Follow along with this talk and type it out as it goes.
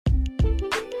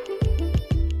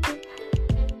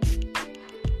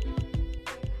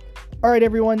All right,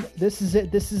 everyone, this is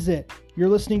it. This is it. You're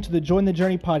listening to the Join the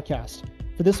Journey podcast.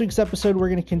 For this week's episode, we're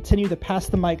going to continue the Pass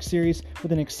the Mic series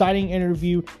with an exciting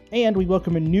interview, and we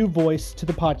welcome a new voice to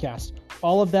the podcast.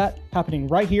 All of that happening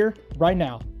right here, right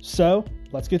now. So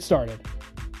let's get started.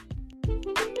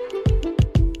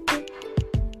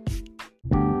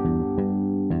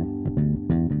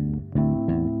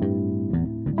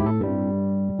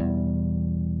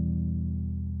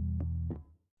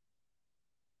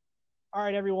 All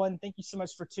right, everyone. Thank you so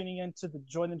much for tuning in to the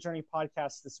Join the Journey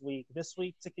podcast this week. This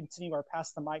week, to continue our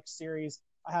Pass the Mic series,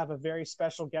 I have a very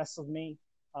special guest with me,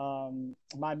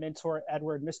 my mentor,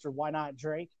 Edward, Mr. Why Not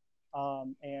Drake,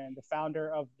 and the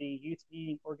founder of the Youth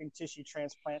Needing Organ Tissue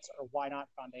Transplants, or Why Not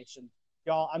Foundation.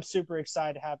 Y'all, I'm super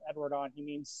excited to have Edward on. He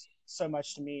means so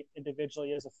much to me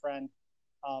individually as a friend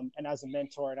and as a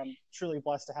mentor, and I'm truly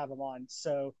blessed to have him on.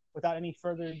 So without any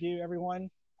further ado,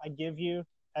 everyone, I give you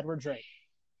Edward Drake.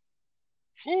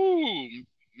 Ooh,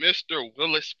 Mr.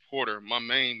 Willis Porter, my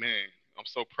main man. I'm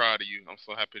so proud of you. I'm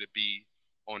so happy to be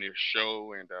on your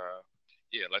show, and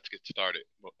yeah, let's get started.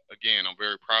 Well, again, I'm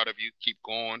very proud of you. Keep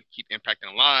going, keep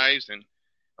impacting lives, and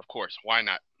of course, why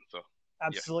not? So,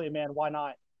 absolutely, yeah. Man, why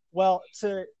not? Well,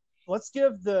 let's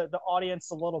give the audience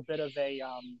a little bit of a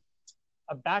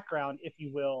background, if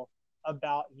you will,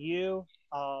 about you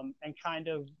and kind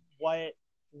of what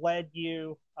led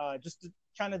you just to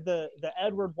kind of the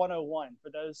Edward 101 for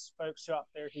those folks out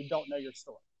there who don't know your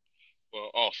story. Well,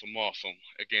 awesome.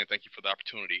 Again, thank you for the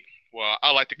opportunity. Well,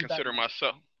 I like to consider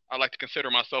myself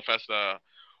as a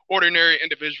ordinary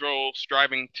individual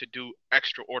striving to do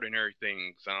extraordinary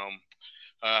things.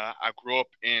 I grew up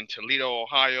in Toledo,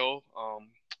 Ohio,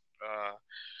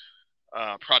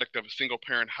 product of a single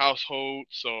parent household.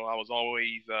 So I was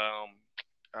always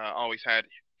had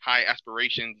high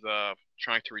aspirations of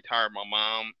trying to retire my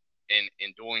mom. And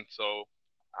in doing so,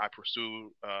 I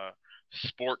pursued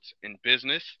sports and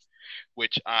business,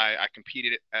 which I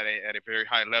competed at a very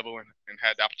high level and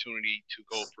had the opportunity to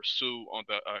go pursue on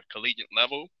the collegiate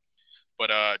level. But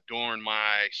during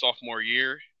my sophomore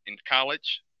year in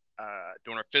college,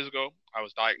 during a physical, I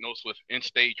was diagnosed with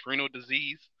end-stage renal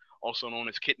disease, also known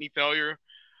as kidney failure.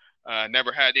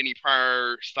 Never had any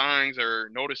prior signs or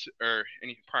noticed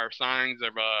any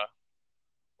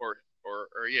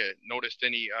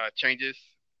changes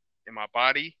in my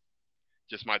body.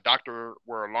 Just my doctor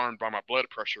were alarmed by my blood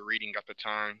pressure reading at the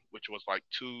time, which was like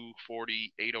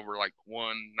 248 over like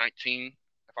 119,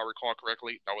 if I recall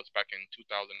correctly. That was back in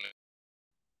 2000.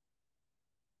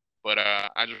 But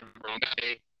I just remember on that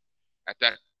day,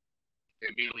 they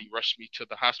immediately rushed me to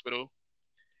the hospital.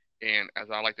 And as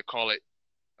I like to call it,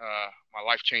 my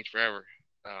life changed forever.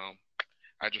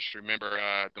 I just remember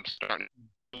them starting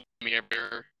to put me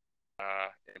everywhere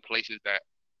in places that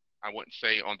I wouldn't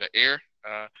say on the air.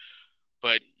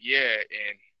 But yeah,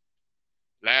 and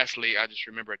lastly, I just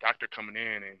remember a doctor coming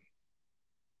in and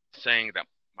saying that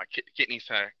my kidneys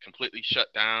had completely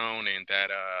shut down, and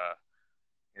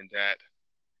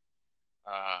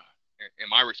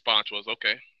my response was,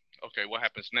 okay, what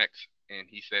happens next? And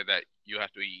he said that you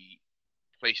have to be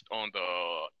placed on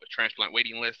the transplant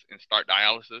waiting list and start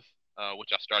dialysis,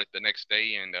 which I started the next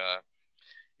day, and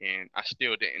I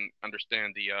still didn't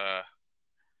understand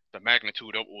the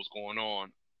magnitude of what was going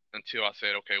on until I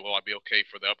said, okay, well, I'll be okay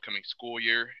for the upcoming school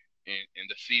year in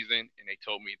the season. And they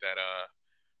told me that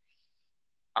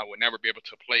I would never be able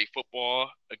to play football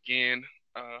again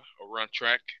or run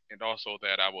track, and also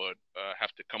that I would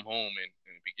have to come home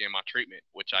and begin my treatment,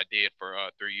 which I did for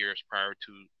 3 years prior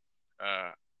to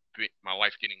my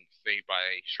life getting saved by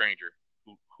a stranger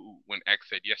who when X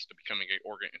said yes to becoming an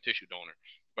organ and tissue donor.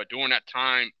 But during that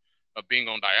time of being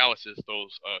on dialysis,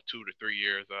 those 2 to 3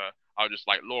 years, I was just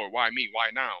like, Lord, why me? Why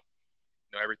now?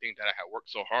 You know, everything that I had worked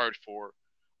so hard for,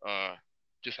 I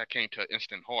came to an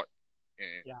instant halt.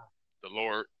 And yeah. The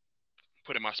Lord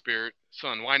put in my spirit,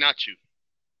 son, why not you?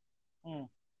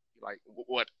 Like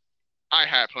what I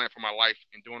had planned for my life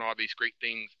and doing all these great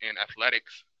things in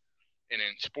athletics and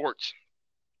in sports,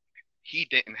 he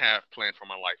didn't have planned for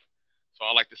my life. So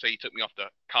I like to say he took me off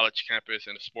the college campus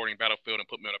and the sporting battlefield and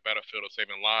put me on a battlefield of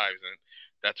saving lives. And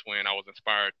that's when I was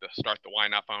inspired to start the Why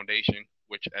Not Foundation,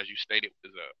 which, as you stated,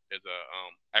 is a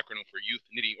acronym for Youth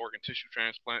Needing Organ Tissue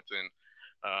Transplants. And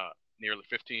nearly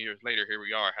 15 years later, here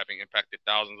we are, having impacted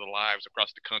thousands of lives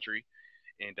across the country.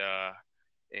 And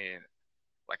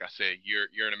like I said,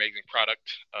 you're an amazing product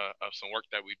of some work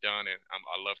that we've done, and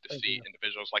I love to see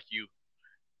individuals like you,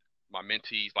 my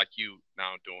mentees like you,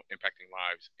 now impacting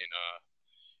lives in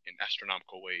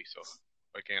astronomical ways. So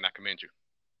again, I commend you.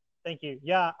 Thank you.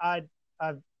 Yeah,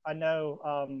 I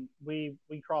know we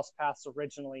crossed paths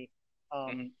originally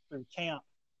through camp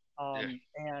Yeah.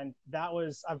 And that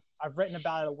was I've written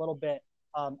about it a little bit,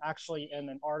 actually in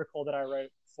an article that I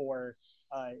wrote for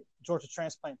Georgia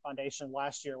Transplant Foundation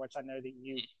last year, which I know that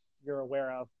you're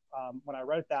aware of, when I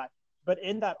wrote that. But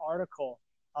in that article,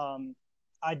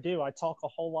 I talk a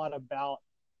whole lot about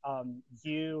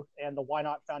you and the Why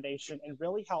Not Foundation, and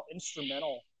really how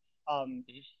instrumental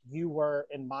you were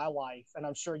in my life, and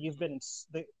I'm sure you've been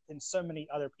in so many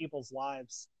other people's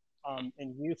lives,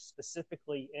 and youth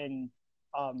specifically, in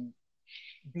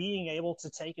being able to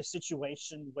take a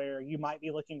situation where you might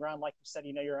be looking around, like you said,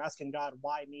 you're asking God,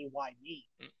 why me, why me?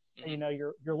 Mm-hmm. And,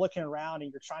 you're looking around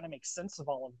and you're trying to make sense of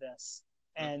all of this.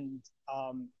 And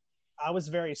I was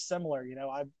very similar.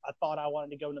 I thought I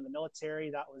wanted to go into the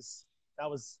military. That was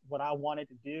what I wanted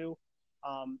to do.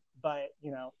 But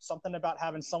something about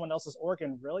having someone else's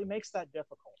organ really makes that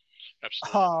difficult.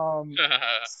 Absolutely.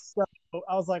 So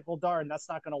I was like, well, darn, that's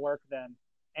not going to work then.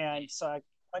 And so I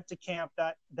went to camp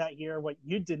that year. What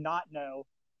you did not know,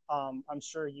 I'm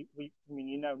sure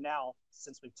now,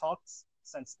 since we've talked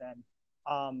since then,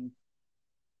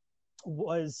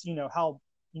 was how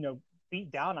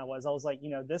beat down I was. I was like,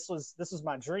 this was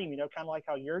my dream. Kind of like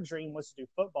how your dream was to do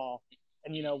football,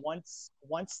 and once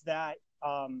that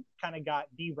kind of got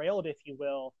derailed, if you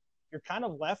will, you're kind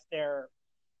of left there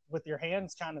with your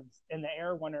hands kind of in the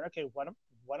air, wondering, okay, what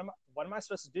am I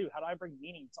supposed to do? How do I bring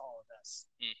meaning to all of this?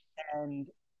 And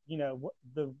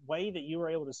the way that you were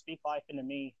able to speak life into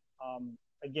me,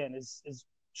 again, is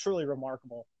truly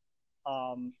remarkable.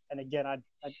 And again,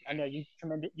 I know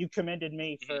you commended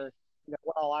me for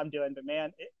what all I'm doing, but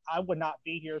man, I would not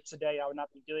be here today. I would not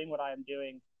be doing what I am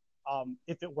doing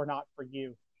if it were not for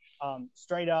you.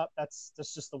 Straight up, that's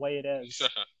just the way it is.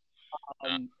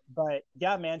 But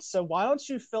yeah, man. So why don't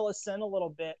you fill us in a little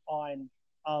bit on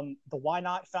the Why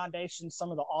Not Foundation,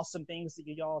 some of the awesome things that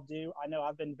you all do. I know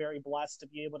I've been very blessed to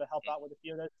be able to help out with a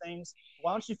few of those things.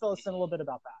 Why don't you fill us in a little bit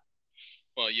about that?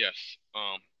 Well, yes.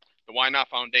 The Why Not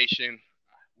Foundation,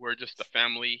 we're just a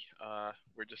family.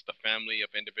 We're just a family of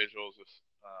individuals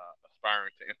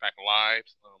aspiring to impact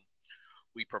lives.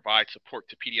 We provide support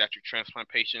to pediatric transplant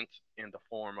patients in the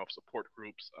form of support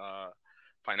groups,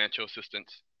 financial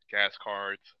assistance, gas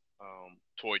cards,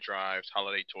 toy drives,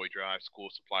 holiday toy drives, school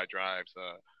supply drives.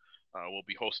 We'll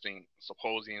be hosting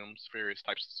symposiums, various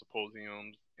types of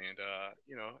symposiums, and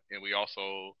and we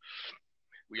also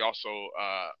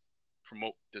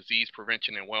promote disease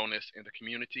prevention and wellness in the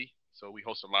community. So we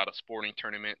host a lot of sporting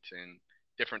tournaments and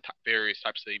various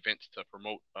types of events to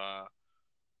promote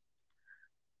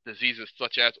diseases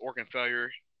such as organ failure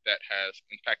that has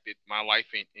impacted my life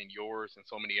and yours and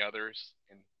so many others,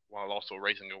 and while also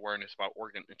raising awareness about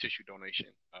organ and tissue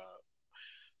donation.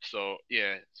 So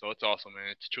it's awesome, man.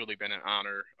 It's truly been an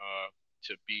honor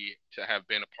to have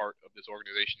been a part of this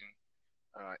organization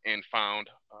and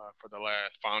founded for the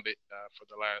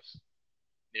last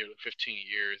nearly 15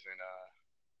 years. And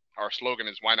our slogan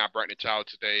is "Why not brighten a child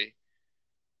today?"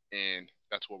 And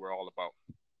that's what we're all about.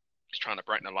 Just trying to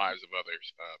brighten the lives of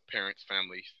others, parents,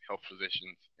 families, health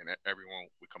physicians, and everyone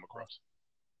we come across.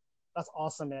 That's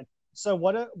awesome, man. So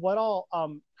what all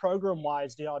program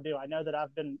wise do y'all do? I know that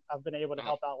I've been able to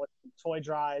help out with toy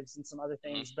drives and some other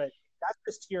things, but that's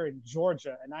just here in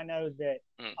Georgia, and I know that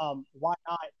Why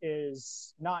Not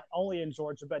is not only in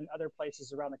Georgia but in other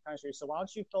places around the country. So why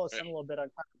don't you fill us in a little bit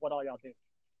on what all y'all do?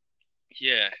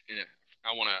 Yeah,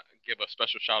 I want to give a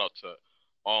special shout out to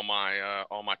all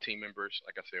my team members.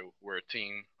 Like I said, we're a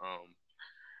team.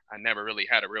 I never really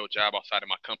had a real job outside of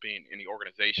my company in the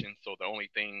organization, so the only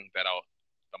thing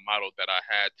the model that I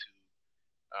had to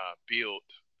build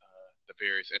the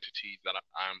various entities that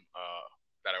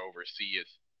that I oversee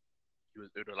is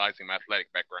utilizing my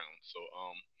athletic background. So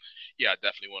I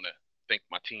definitely want to thank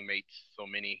my teammates, so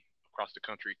many across the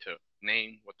country to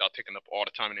name without taking up all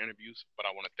the time in interviews, but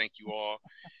I want to thank you all.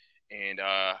 And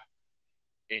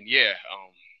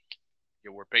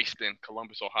we're based in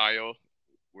Columbus, Ohio.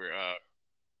 We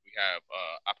have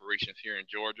operations here in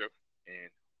Georgia and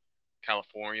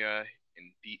California and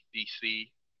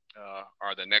DC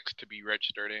are the next to be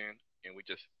registered in, and we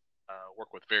just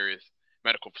work with various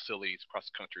medical facilities across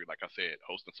the country. Like I said,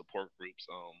 hosting support groups.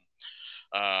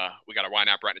 We got a Why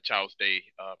Not Brighten a Child's Day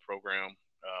program,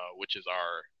 which is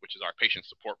our patient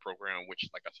support program. Which,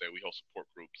 like I said, we host support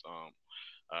groups,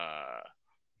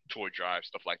 toy drives,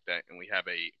 stuff like that. And we have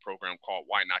a program called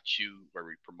Why Not You, where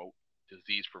we promote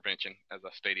disease prevention, as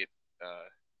I stated,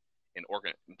 in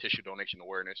organ and tissue donation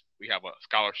awareness. We have a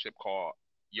scholarship called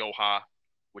YOHA,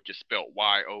 which is spelled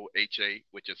YOHA,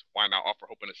 which is Why Not Offer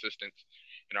Hope and Assistance.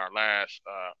 And our last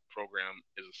program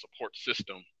is a support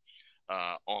system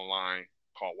online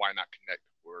called Why Not Connect,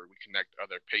 where we connect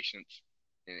other patients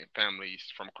and families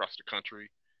from across the country,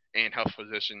 and health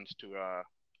physicians to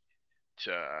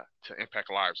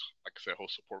impact lives. Like I said,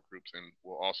 host support groups, and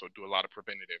we'll also do a lot of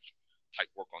preventative type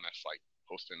work on that site,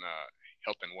 hosting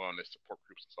health and wellness support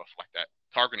groups and stuff like that,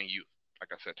 targeting youth.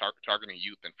 Like I said, targeting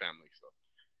youth and families. So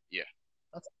yeah,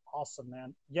 That's awesome,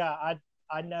 man. Yeah,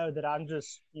 I know that I'm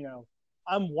just,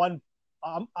 I'm one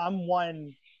I'm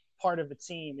one part of the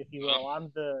team, if you will.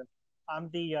 I'm the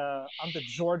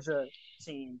Georgia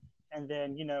team, and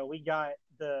then we got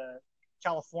the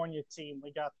California team,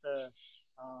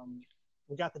 um,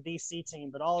 we got the DC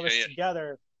team, but all of us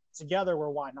together we're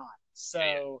Why Not.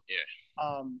 So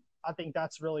I think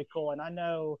that's really cool, and I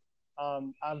know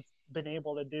I've been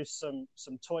able to do some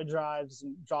toy drives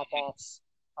and drop offs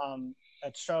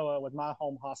at Showa with my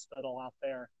home hospital out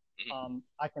there.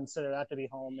 I consider that to be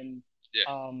home, and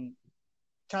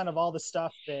kind of all the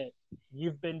stuff that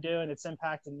you've been doing, it's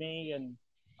impacted me, and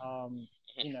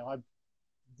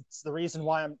it's the reason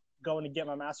why I'm going to get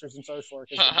my master's in social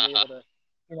work, is to be able to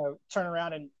turn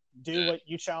around and do what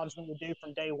you challenged me to do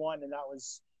from day one, and that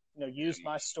was use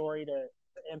my story to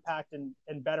impact and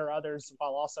better others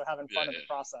while also having fun in the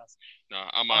process. No,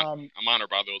 I'm honored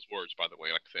by those words, by the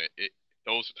way. Like I said,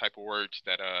 those are the type of words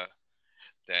that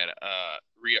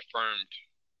reaffirmed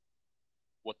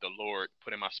what the Lord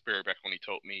put in my spirit back when He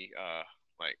told me,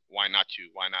 like, why not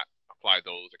you? Why not apply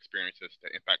those experiences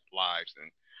to impact lives?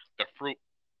 And the fruit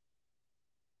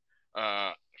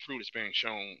is being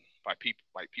shown by people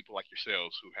like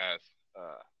yourselves who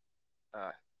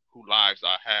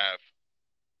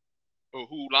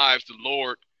the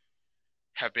Lord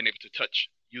have been able to touch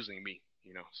using me.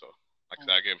 So like I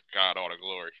said, I give God all the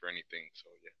glory for anything. So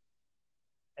yeah.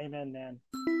 Amen, man.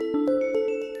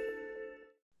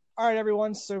 All right,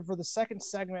 everyone. So for the second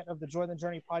segment of the Join the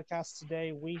Journey podcast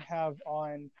today, we have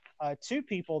on two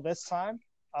people this time.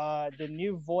 The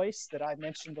new voice that I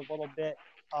mentioned a little bit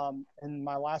in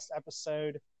my last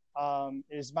episode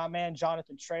is my man,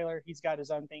 Jonathan Traylor. He's got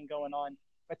his own thing going on.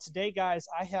 But today, guys,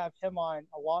 I have him on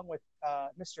along with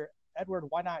Mr. Edward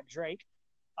Why Not Drake,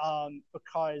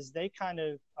 because they kind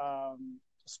of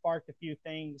sparked a few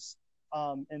things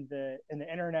in the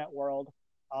internet world.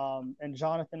 And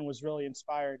Jonathan was really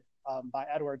inspired by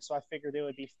Edward, so I figured it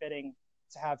would be fitting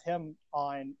to have him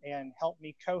on and help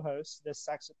me co-host this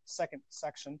second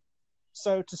section.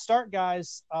 So to start,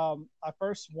 guys, I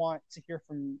first want to hear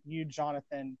from you,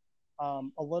 Jonathan, a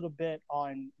little bit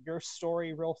on your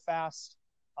story real fast,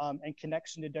 and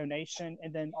connection to donation,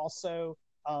 and then also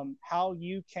how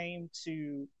you came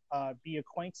to be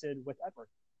acquainted with Edward.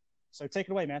 So take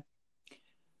it away, man.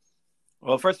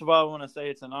 Well, first of all, I want to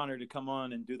say it's an honor to come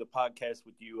on and do the podcast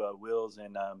with you, Wills,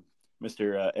 and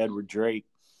Mr. Edward Drake.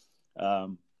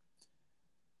 And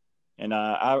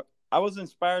I was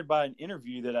inspired by an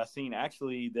interview that I seen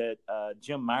actually that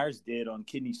Jim Myers did on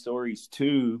Kidney Stories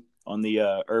 2 on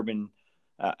the Urban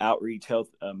Outreach Health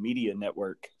Media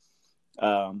Network.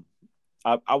 I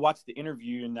watched the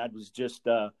interview and I was just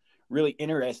really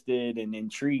interested and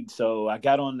intrigued. So I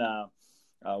got on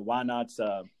Why Not's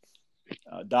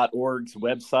 .org's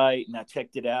website and I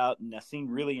checked it out and I seen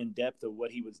really in depth of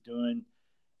what he was doing.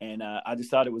 And I just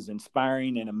thought it was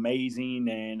inspiring and amazing.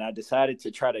 And I decided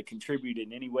to try to contribute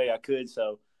in any way I could.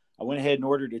 So I went ahead and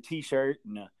ordered a T-shirt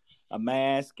and a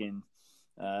mask. And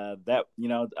that,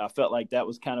 I felt like that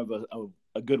was kind of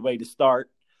a good way to start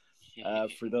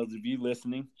for those of you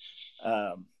listening.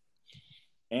 I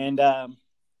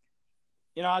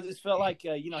just felt like,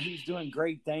 he's doing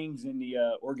great things in the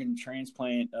organ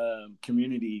transplant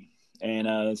community. And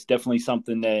it's definitely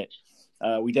something that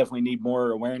we definitely need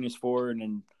more awareness for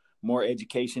and more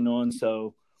education on.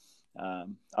 So I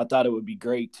thought it would be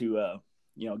great to,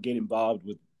 get involved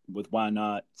with Why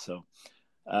Not. So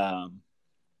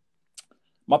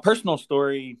my personal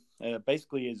story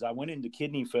basically is I went into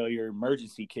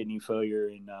emergency kidney failure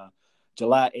in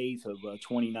July 8th of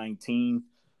 2019.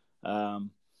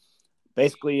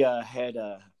 Basically, I had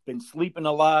been sleeping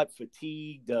a lot,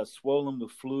 fatigued, swollen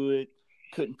with fluid,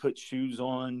 couldn't put shoes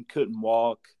on, couldn't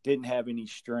walk, didn't have any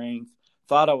strength,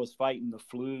 thought I was fighting the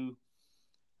flu.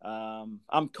 I'm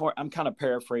kind of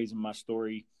paraphrasing my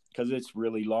story because it's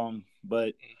really long,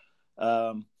 but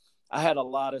I had a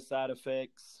lot of side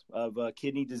effects of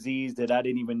kidney disease that I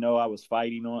didn't even know I was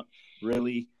fighting on,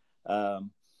 really. I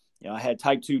had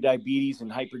type 2 diabetes and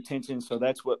hypertension, so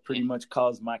that's what pretty much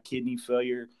caused my kidney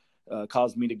failure.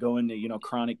 Caused me to go into,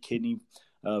 chronic kidney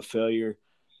failure.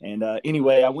 And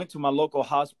anyway, I went to my local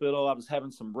hospital. I was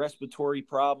having some respiratory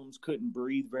problems, couldn't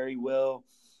breathe very well.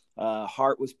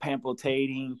 Heart was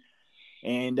palpitating.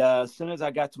 And as soon as I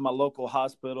got to my local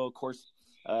hospital, of course,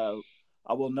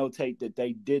 I will notate that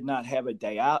they did not have a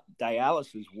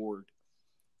dialysis ward.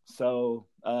 So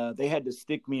they had to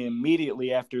stick me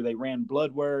immediately after they ran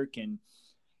blood work. And,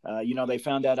 they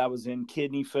found out I was in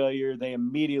kidney failure. They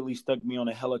immediately stuck me on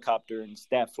a helicopter and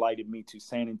staff flighted me to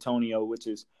San Antonio, which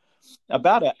is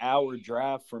about an hour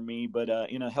drive for me. But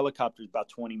in a helicopter, it's about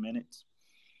 20 minutes.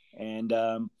 And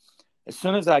as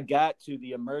soon as I got to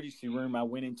the emergency room, I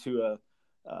went into a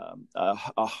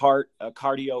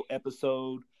cardio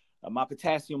episode. My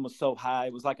potassium was so high,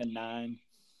 it was like a 9.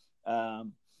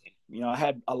 I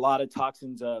had a lot of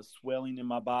toxins swelling in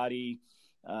my body.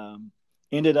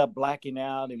 Ended up blacking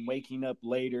out and waking up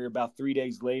later, about 3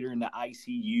 days later, in the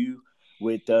ICU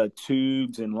with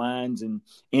tubes and lines and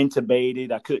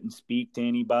intubated. I couldn't speak to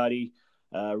anybody.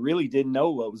 Really didn't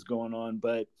know what was going on.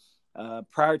 But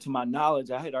prior to my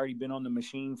knowledge, I had already been on the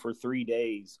machine for 3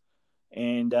 days.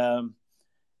 And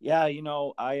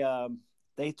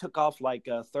they took off like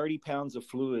 30 pounds of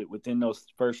fluid within those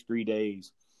first 3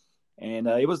 days. And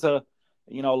it was a,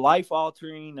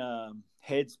 life-altering,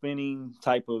 head-spinning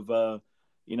type of, a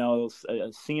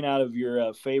scene out of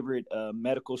your favorite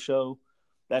medical show.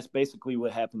 That's basically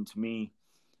what happened to me.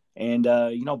 And,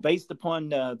 based upon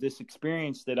this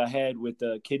experience that I had with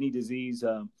kidney disease,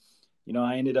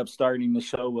 I ended up starting the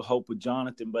show with Hope with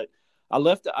Jonathan. But I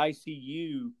left the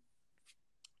ICU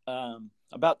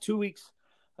about 2 weeks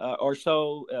or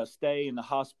so, stay in the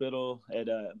hospital at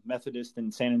Methodist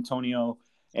in San Antonio.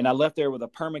 And I left there with a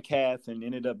permacath and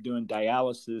ended up doing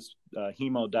dialysis,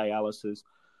 hemodialysis.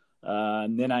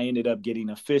 And then I ended up getting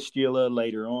a fistula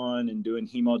later on and doing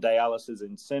hemodialysis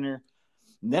in center.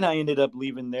 And then I ended up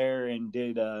leaving there and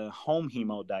did home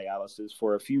hemodialysis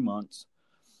for a few months.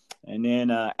 And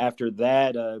then after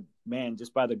that,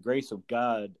 just by the grace of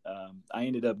God, I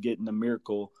ended up getting the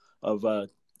miracle of a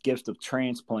gift of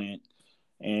transplant.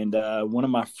 And one of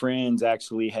my friends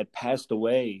actually had passed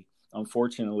away,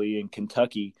 unfortunately, in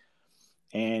Kentucky.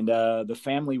 And the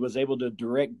family was able to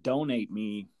direct donate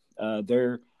me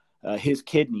his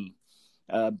kidney,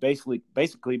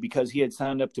 basically because he had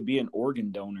signed up to be an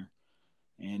organ donor.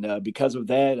 And because of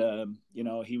that,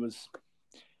 he was,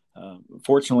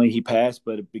 fortunately he passed,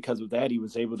 but because of that, he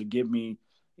was able to give me,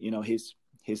 his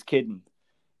kidney.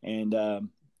 And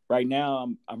right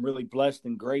now I'm really blessed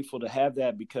and grateful to have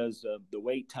that, because the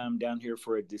wait time down here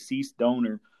for a deceased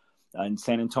donor in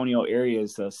San Antonio area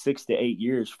is 6 to 8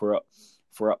 years for an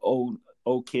O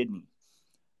kidney.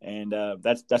 And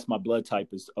that's my blood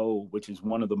type is O, which is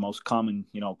one of the most common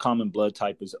blood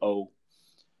type is O.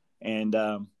 And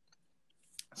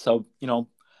so,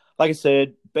 like I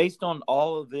said, based on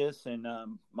all of this and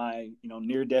my,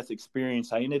 near-death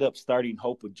experience, I ended up starting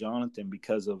Hope with Jonathan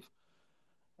because of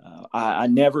I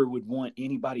never would want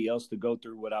anybody else to go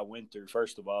through what I went through,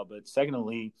 first of all. But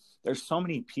secondly, there's so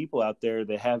many people out there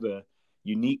that have a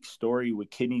unique story with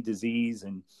kidney disease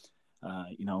and,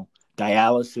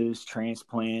 dialysis,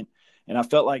 transplant. And I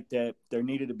felt like that there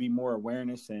needed to be more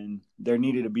awareness and there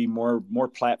needed to be more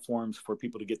platforms for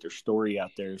people to get their story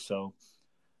out there. So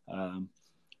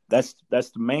that's the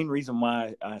main reason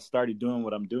why I started doing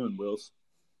what I'm doing, Wills.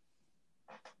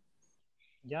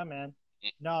 Yeah, man.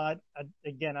 No, I've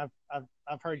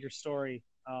heard your story,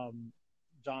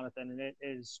 Jonathan, and it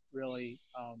is really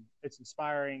it's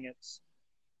inspiring.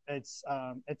 It's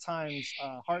at times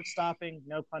heart stopping,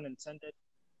 no pun intended.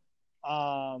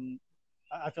 I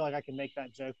feel like I can make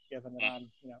that joke given that I'm,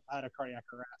 I had a cardiac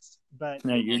arrest. But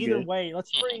no, either good. way,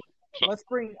 let's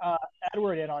bring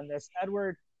Edward in on this.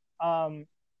 Edward,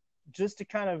 just to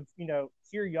kind of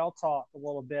hear y'all talk a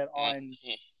little bit on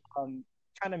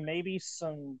kind of maybe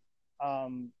some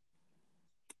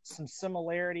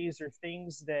similarities or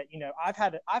things that I've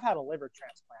had a liver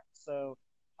transplant, so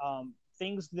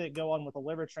things that go on with a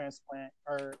liver transplant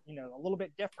are a little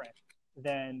bit different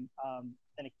than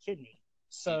a kidney.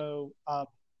 So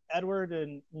Edward,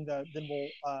 and then we'll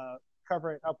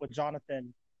cover it up with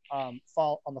Jonathan on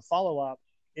the follow-up,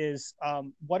 is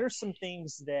what are some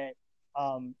things that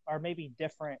are maybe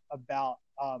different about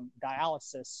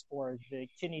dialysis or the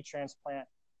kidney transplant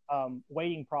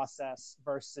waiting process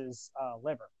versus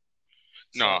liver?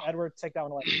 So, No, Edward, take that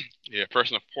one away. Yeah,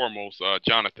 first and foremost,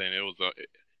 Jonathan, it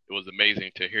was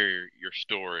amazing to hear your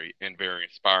story and very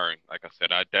inspiring. Like I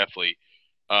said, I definitely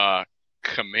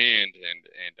commend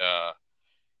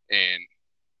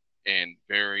and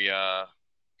very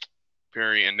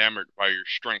enamored by your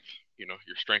strength.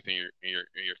 Your strength and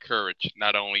your courage,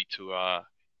 not only to to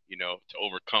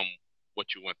overcome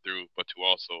what you went through, but to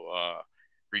also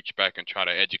reach back and try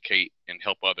to educate and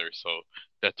help others. So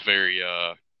that's very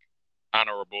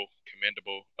honorable,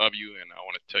 commendable of you, and I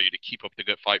want to tell you to keep up the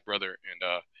good fight, brother. And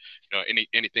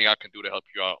anything I can do to help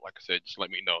you out, like I said, just let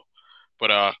me know.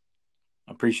 But I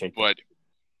appreciate that. But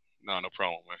no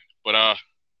problem, man.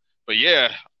 But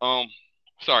yeah,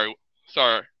 sorry,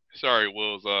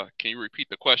 Wills. Can you repeat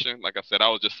the question? Like I said, I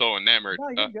was just so enamored, No,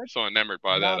 you're good.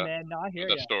 by that. Man, no, I hear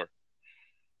that you. story.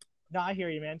 No, I hear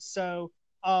you, man. So,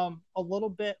 a little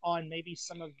bit on maybe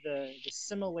some of the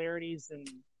similarities and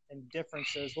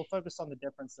differences. We'll focus on the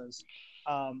differences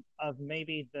of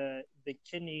maybe the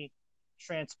kidney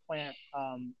transplant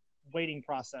waiting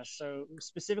process. So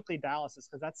specifically dialysis,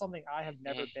 because that's something I have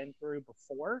never been through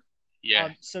before. Yeah.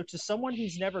 So to someone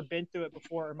who's never been through it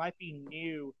before, or might be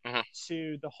new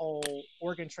to the whole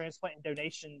organ transplant and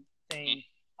donation thing,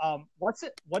 what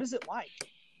is it like?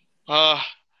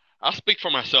 I'll speak for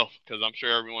myself because I'm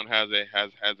sure everyone has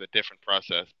a different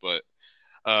process, but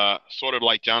sort of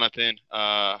like Jonathan,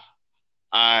 I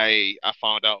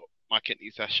found out my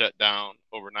kidneys had shut down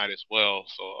overnight as well.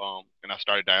 So and I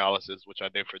started dialysis, which I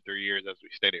did for 3 years, as we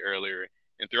stated earlier.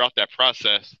 And throughout that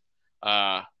process,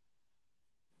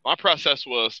 my process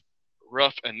was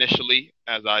rough initially,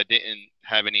 as I didn't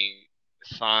have any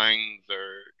signs,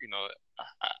 or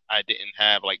I didn't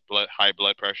have like high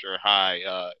blood pressure,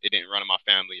 it didn't run in my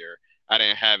family, or I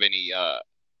didn't have any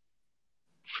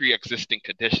pre-existing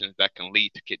conditions that can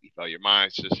lead to kidney failure. Mine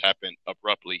just happened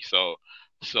abruptly. So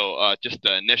just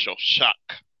the initial shock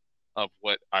of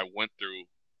what I went through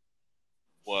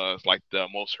was like the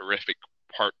most horrific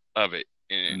part of it,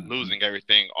 and losing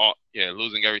everything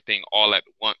all at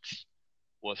once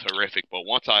was horrific. But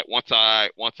once I like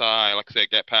I said,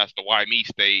 get past the why me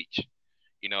stage,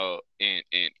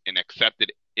 and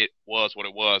accepted it was what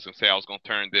it was, and say I was going to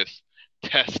turn this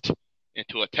test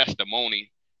into a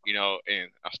testimony, and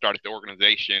I started the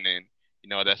organization, and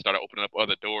that started opening up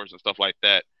other doors and stuff like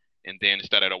that. And then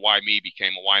instead of a why me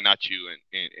became a why not you,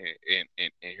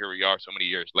 and here we are so many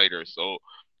years later. So,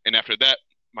 and after that,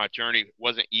 my journey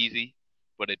wasn't easy,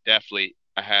 but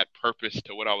I had purpose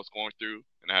to what I was going through,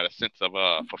 and I had a sense of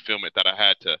fulfillment that I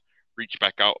had to reach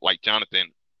back out, like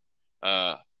Jonathan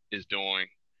is doing,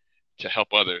 to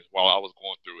help others while I was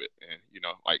going through it. And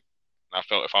like I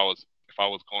felt if I was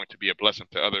going to be a blessing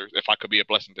to others, if I could be a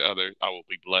blessing to others, I will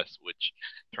be blessed, which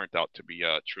turned out to be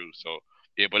true. So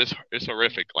yeah, but it's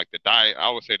horrific. Like the diet, I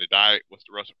would say the diet was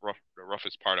the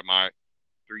roughest part of my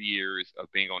 3 years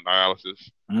of being on dialysis.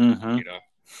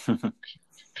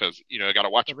 Because you got to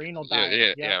watch the renal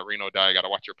diet. Renal diet. Got to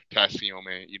watch your potassium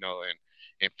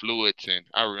and fluids. And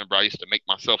I remember I used to make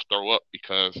myself throw up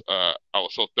because I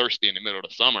was so thirsty in the middle of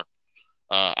the summer.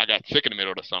 I got sick in the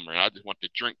middle of the summer, and I just wanted to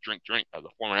drink. As a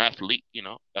former athlete,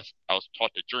 I was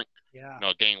taught to drink.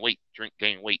 Gain weight,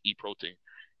 eat protein,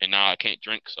 and now I can't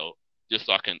drink. So just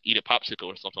so I can eat a popsicle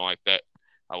or something like that,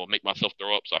 I will make myself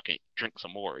throw up so I can drink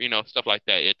some more. Stuff like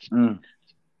that. It's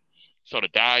so the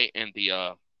diet and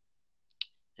the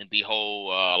whole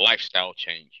lifestyle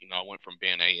change. I went from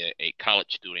being a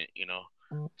college student,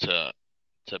 to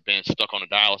being stuck on a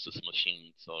dialysis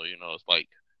machine. So it's like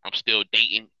I'm still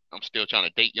dating. I'm still trying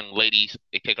to date young ladies.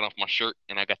 They taking off my shirt,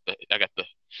 and I got the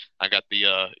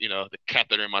the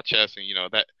catheter in my chest, and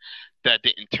that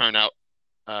didn't turn out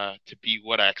to be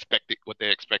what they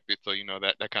expected. So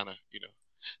that kind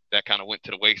of went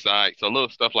to the wayside. So little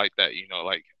stuff like that,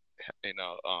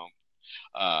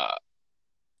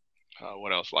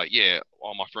 what else? Like,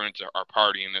 all my friends are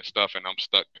partying and stuff, and I'm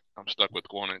stuck with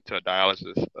going into a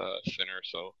dialysis center.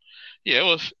 So,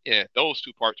 those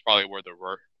two parts probably were the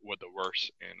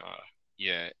worst. And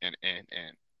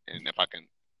and if I can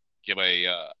give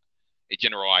a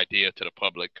general idea to the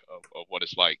public of what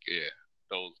it's like,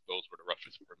 those were the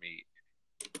roughest for me.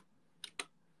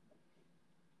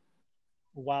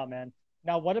 Wow, man.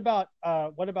 Now, what about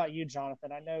you,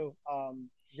 Jonathan? I know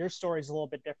your story is a little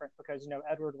bit different because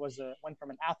Edward went from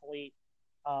an athlete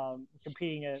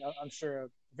competing at, I'm sure, a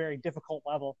very difficult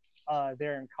level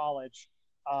there in college,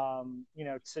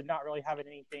 to not really having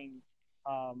anything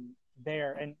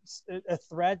there. And a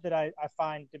thread that I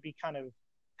find to be kind of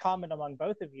common among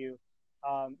both of you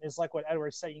is like what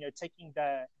Edward said, taking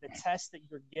the test that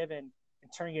you're given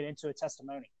and turning it into a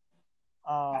testimony,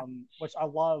 which I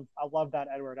love that,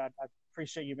 Edward. I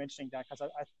appreciate you mentioning that because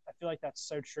I feel like that's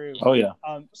so true. Oh yeah.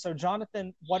 So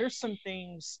Jonathan, what are some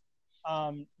things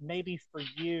maybe for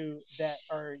you that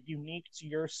are unique to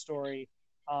your story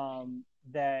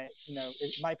that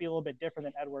it might be a little bit different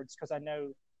than Edward's? Because I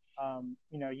know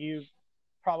you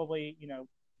probably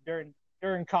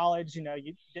during college you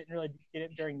didn't really get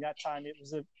it during that time. It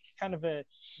was a kind of a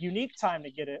unique time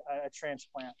to get a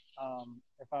transplant,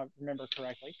 if I remember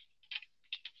correctly.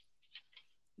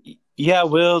 Yeah,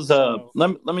 Will's. So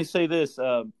Let me say this.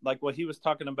 Like what he was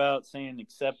talking about, saying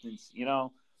acceptance.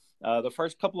 The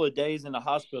first couple of days in the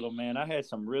hospital, man, I had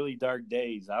some really dark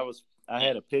days. I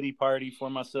had a pity party for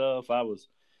myself. I was,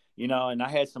 and I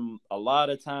had a lot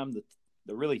of time to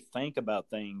really think about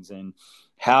things and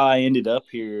how I ended up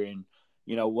here and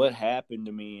what happened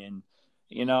to me and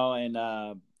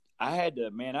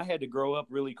I had to grow up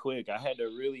really quick. I had to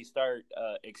really start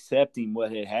accepting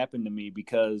what had happened to me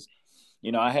because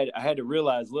I had to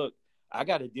realize, look, I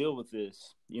got to deal with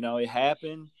this. It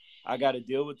happened. I got to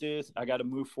deal with this. I got to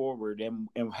move forward. And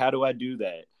how do I do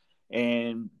that?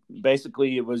 And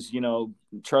basically it was,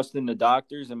 trusting the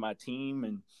doctors and my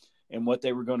team and what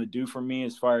they were going to do for me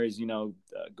as far as,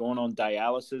 going on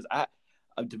dialysis.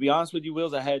 To be honest with you,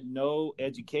 Wills, I had no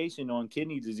education on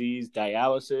kidney disease,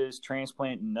 dialysis,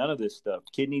 transplant, none of this stuff.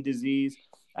 Kidney disease,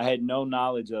 I had no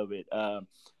knowledge of it. I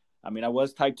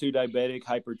was type 2 diabetic,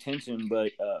 hypertension,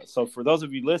 but so for those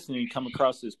of you listening, you come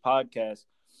across this podcast,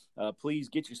 please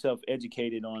get yourself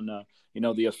educated on,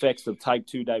 the effects of type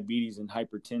 2 diabetes and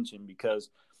hypertension because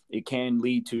it can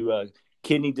lead to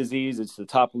kidney disease. It's the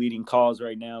top leading cause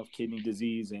right now of kidney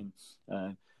disease, and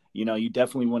you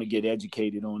definitely want to get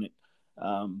educated on it.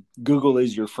 Google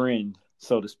is your friend,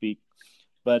 so to speak.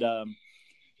 But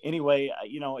anyway,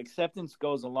 acceptance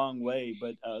goes a long way.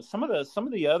 But some of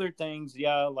the other things,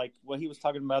 yeah, like what he was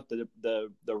talking about, the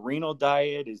renal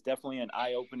diet is definitely an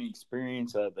eye-opening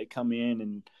experience. They come in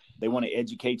and they want to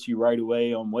educate you right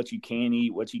away on what you can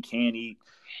eat, what you can't eat,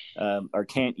 or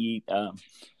can't eat.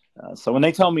 So when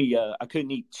they told me I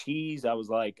couldn't eat cheese, I was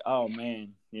like, oh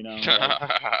man,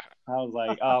 I was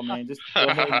like, oh man, just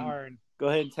go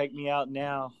ahead and take me out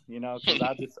now,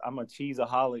 because I'm a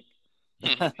cheeseaholic.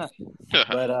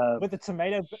 But with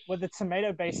the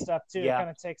tomato based stuff too, yeah. It kind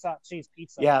of takes out cheese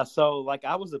pizza. Yeah, so like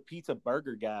I was a pizza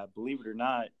burger guy, believe it or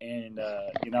not, and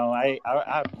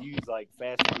I've used like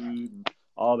fast food and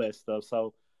all that stuff,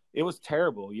 so it was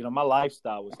terrible. My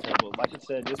lifestyle was terrible. Like I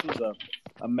said, this was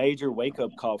a major wake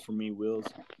up call for me, Wills.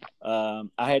 I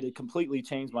had to completely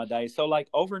change my diet. So like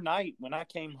overnight when I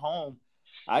came home,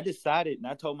 I decided, and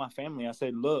I told my family, I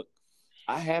said, look,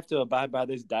 I have to abide by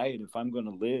this diet if I'm going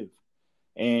to live.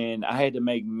 And I had to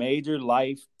make major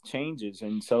life changes.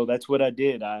 And so that's what I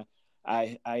did. I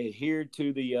adhered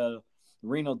to the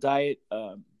renal diet,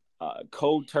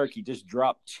 cold turkey, just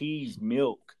drop cheese,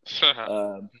 milk.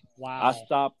 Wow. I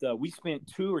stopped. We spent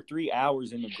 2 or 3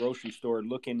 hours in the grocery store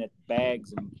looking at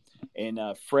bags and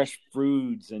fresh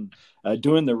foods and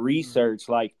doing the research.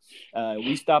 Like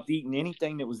we stopped eating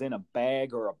anything that was in a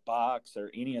bag or a box or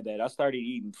any of that. I started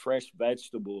eating fresh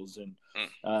vegetables and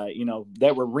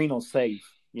that were renal safe.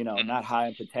 Not high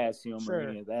in potassium or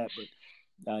any of that.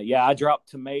 But yeah, I dropped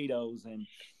tomatoes and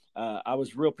I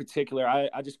was real particular.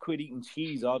 I just quit eating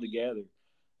cheese altogether.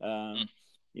 I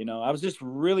was just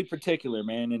really particular,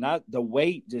 man. And the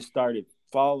weight just started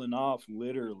falling off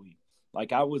literally.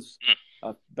 Like I was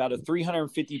about a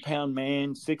 350-pound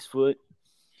man, 6 foot.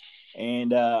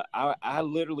 And I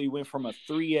literally went from a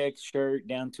 3X shirt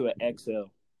down to an XL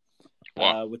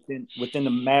within the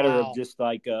matter of just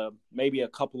like maybe a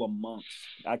couple of months.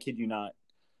 I kid you not.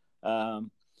 I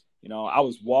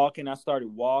was walking. I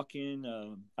started walking.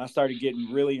 I started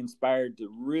getting really inspired to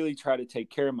really try to take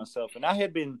care of myself. And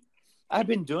I've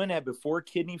been doing that before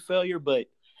kidney failure, but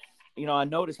I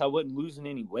noticed I wasn't losing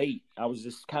any weight. I was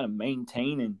just kind of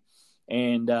maintaining,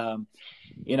 and so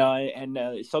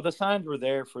the signs were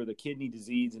there for the kidney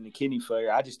disease and the kidney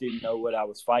failure. I just didn't know what I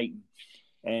was fighting,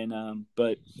 and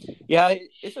but yeah,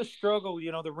 it's a struggle.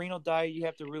 The renal diet, you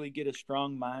have to really get a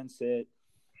strong mindset,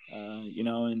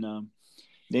 and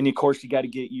then of course you got to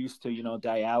get used to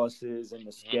dialysis and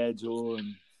the schedule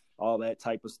and all that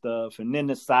type of stuff. And then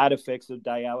the side effects of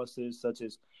dialysis, such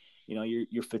as,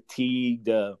 you're fatigued,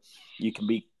 you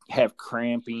can have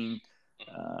cramping,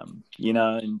 and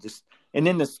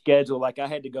then the schedule, like I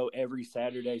had to go every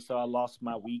Saturday. So I lost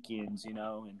my weekends, and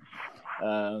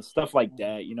stuff like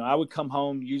that. I would come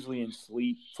home usually and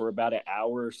sleep for about an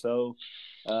hour or so,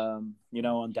 on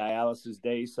dialysis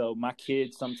days. So my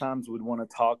kids sometimes would want to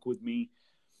talk with me.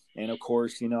 And of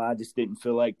course, I just didn't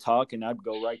feel like talking. I'd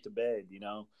go right to bed,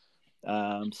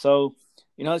 So,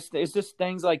 it's just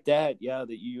things like that, yeah,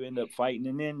 that you end up fighting.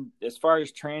 And then as far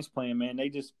as transplant, man, they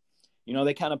just,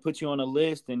 they kind of put you on a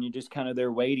list and you're just kind of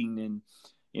there waiting. And,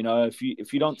 if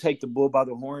you don't take the bull by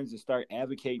the horns and start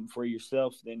advocating for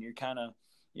yourself, then you're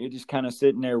just kind of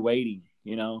sitting there waiting,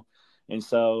 And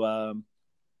so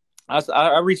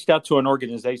I reached out to an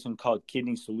organization called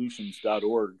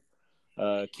KidneySolutions.org.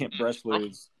 Kent Bressler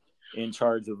is in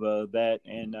charge of that.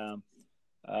 And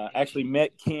actually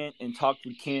met Kent and talked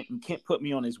with Kent, and Kent put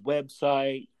me on his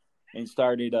website. and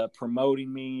started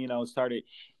promoting me. Started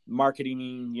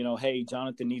marketing. Hey,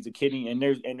 Jonathan needs a kidney, and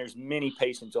there's many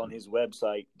patients on his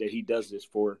website that he does this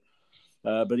for.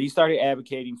 But he started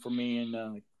advocating for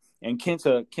me, and Kent's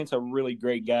a really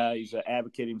great guy. He's an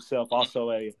advocate himself,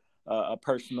 also a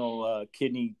personal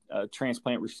kidney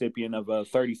transplant recipient of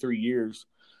 33 years.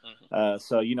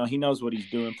 So he knows what he's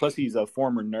doing. Plus, he's a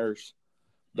former nurse.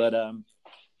 But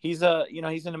he's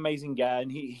an amazing guy,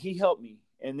 and he helped me.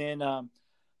 And then I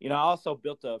also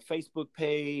built a Facebook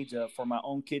page for my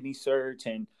own kidney search,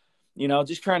 and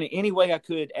just trying to any way I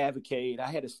could advocate. I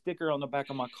had a sticker on the back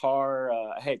of my car.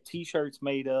 I had T-shirts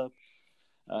made up,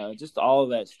 just all of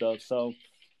that stuff. So,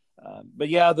 but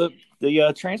yeah,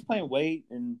 the transplant wait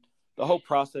and the whole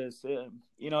process,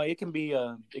 it can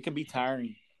be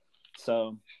tiring.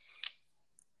 So,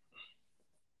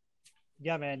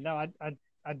 yeah, man. No,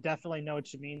 I definitely know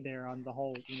what you mean there on the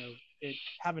whole,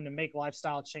 having to make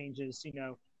lifestyle changes.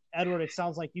 Edward, it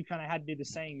sounds like you kind of had to do the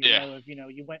same.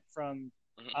 You went from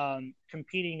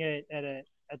competing at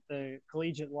the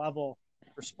collegiate level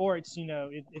for sports.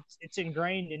 It's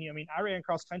ingrained in you. I mean, I ran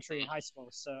cross country in high school,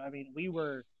 so I mean, we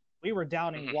were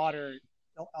downing water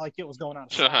like it was going out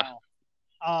of style.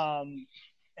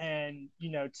 And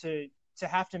to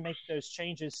have to make those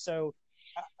changes. So,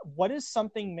 what is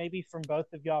something maybe from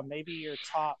both of y'all, maybe your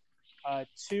top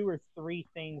 2 or 3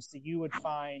 things that you would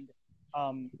find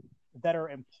that are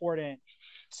important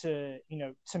to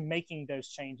making those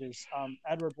changes?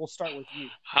 Edward, we'll start with you.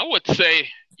 I would say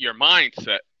your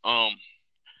mindset.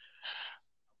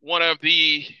 One of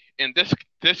the, and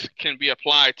this can be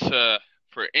applied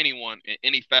for anyone in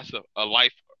any facet of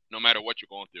life, no matter what you're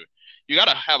going through. You got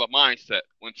to have a mindset.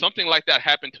 When something like that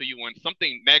happened to you, when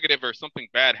something negative or something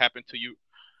bad happened to you,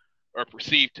 or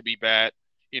perceived to be bad,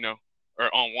 or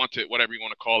unwanted, whatever you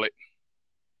want to call it,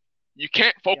 you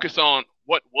can't focus on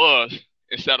what was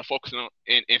instead of focusing on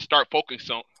and start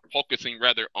focusing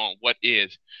rather on what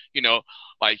is.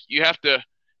 Like you have to.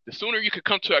 The sooner you can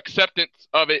come to acceptance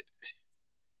of it,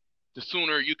 the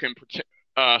sooner you can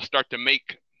start to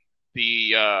make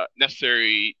the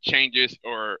necessary changes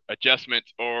or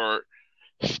adjustments or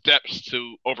steps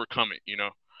to overcome it.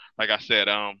 Like I said,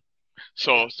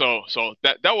 so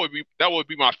that would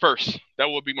be my first. That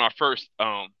would be my first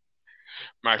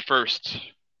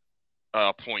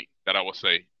point that I would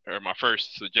say, or my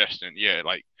first suggestion. Yeah,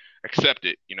 like accept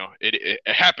it. It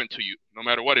happened to you, no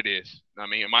matter what it is. I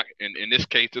mean, in this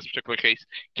particular case,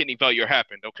 kidney failure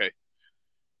happened. Okay,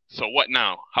 so what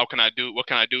now? What can I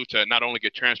do to not only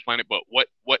get transplanted, but what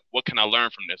can I learn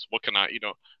from this? What can I,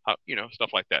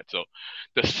 stuff like that. So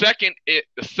the second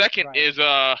Right. is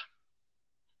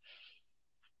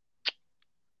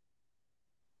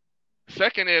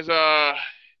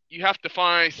you have to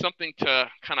find something to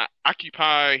kind of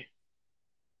occupy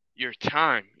your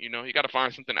time. You got to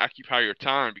find something to occupy your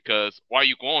time, because while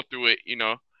you're going through it,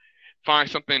 find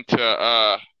something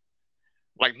to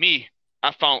like me.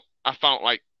 I found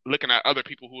like looking at other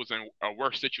people who was in a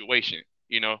worse situation,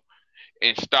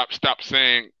 and stop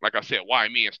saying, like I said, why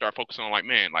me, and start focusing on like,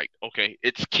 man, like, okay,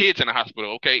 it's kids in the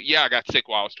hospital. Okay, yeah, I got sick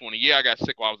while I was 20. Yeah, I got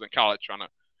sick while I was in college, trying to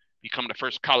become the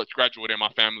first college graduate in my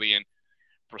family and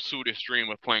pursue this dream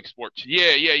of playing sports.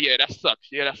 Yeah, that sucks.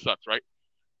 Yeah, that sucks, right?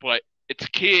 But it's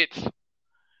kids,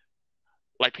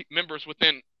 like members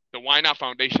within the Why Not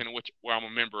Foundation, where I'm a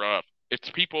member of. It's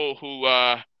people who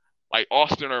like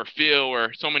Austin or Phil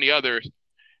or so many others.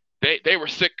 They were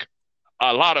sick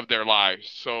a lot of their lives.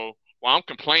 So while I'm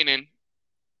complaining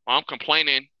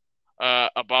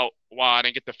about why I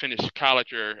didn't get to finish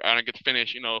college, or I didn't get to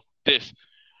finish, this,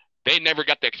 they never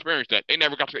got to experience that. They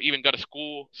never got to even go to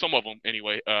school. Some of them,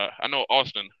 anyway. I know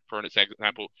Austin, for an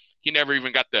example, he never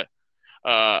even got to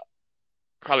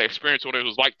probably experience what it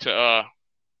was like to,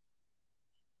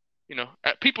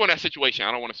 people in that situation.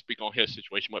 I don't want to speak on his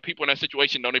situation, but people in that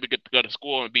situation don't even get to go to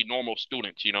school and be normal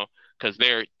students, because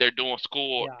they're doing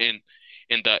school in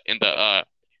the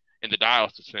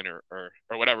dialysis center or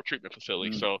whatever treatment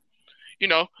facility. So,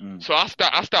 so I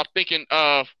stopped thinking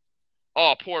of,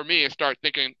 oh, poor me, and start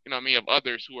thinking, of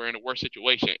others who are in a worse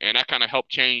situation. And that kind of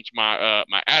helped change my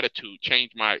my attitude,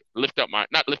 not lift up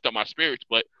my spirits,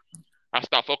 but I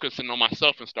stopped focusing on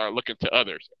myself and start looking to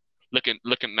others, looking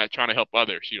at trying to help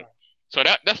others, So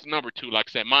that's number 2, like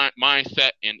I said,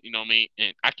 mindset, and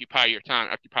and occupy your time,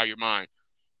 occupy your mind.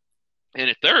 And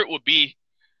the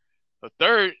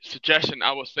third suggestion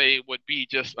I would say would be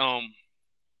just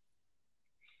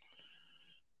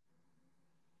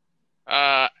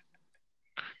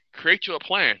create you a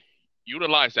plan.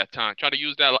 Utilize that time. Try to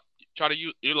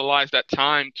utilize that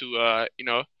time to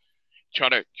try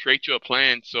to create you a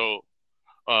plan. So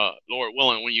Lord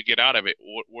willing, when you get out of it,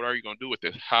 what are you going to do with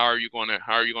this? How are you going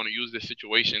to use this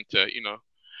situation to, how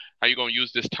are you going to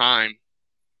use this time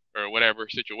or whatever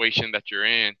situation that you're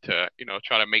in to,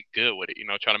 try to make good with it,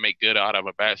 try to make good out of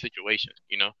a bad situation,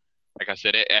 like I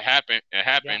said, it happened.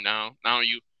 Yeah.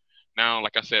 Now,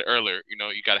 like I said earlier, you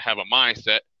got to have a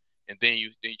mindset, and then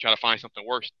you try to find something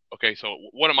worse. Okay, so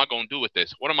what am I going to do with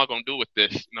this? What am I going to do with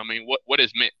this? I mean, what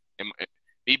is meant?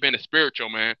 Me being a spiritual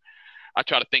man, I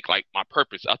try to think like my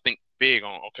purpose. I think big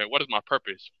on, okay, what is my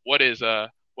purpose? What is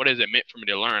it meant for me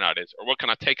to learn out of this, or what can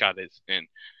I take out of this? And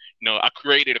I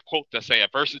created a quote that say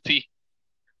adversity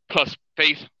plus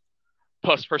faith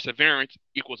plus perseverance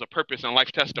equals a purpose and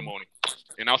life testimony.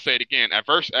 And I'll say it again: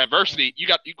 adversity. You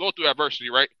go through adversity,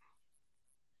 right?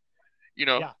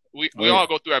 Yeah. We all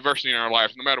go through adversity in our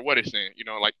lives, no matter what it's in.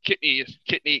 Like kidney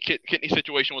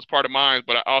situation was part of mine,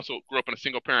 but I also grew up in a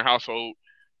single parent household,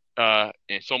 and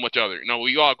so much other.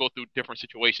 We all go through different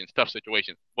situations, tough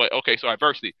situations. But okay, so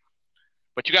adversity.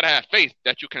 But you got to have faith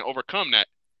that you can overcome that.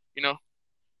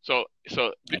 So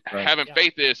Right. having Yeah.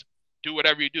 faith is do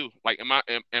whatever you do. Like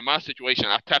in my situation,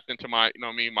 I tapped into my,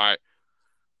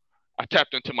 I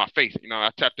tapped into my faith.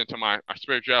 I tapped into my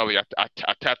spirituality. I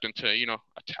tapped into,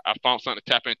 I found something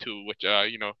to tap into, which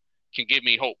can give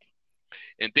me hope.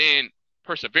 And then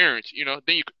perseverance. Then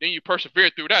you persevere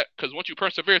through that, because once you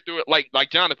persevere through it,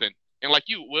 like Jonathan and like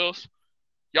you, Wills,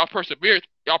 y'all persevered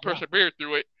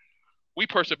through it. We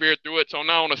persevered through it. So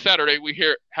now on a Saturday, we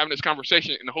here having this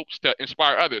conversation in the hopes to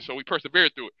inspire others. So we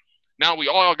persevered through it. Now we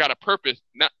all got a purpose.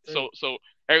 So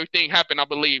everything happened, I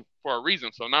believe, for a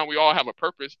reason. So now we all have a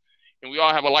purpose, and we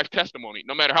all have a life testimony.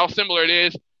 No matter how similar it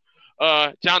is,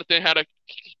 Jonathan had a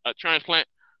transplant,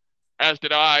 as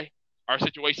did I. Our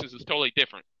situations is totally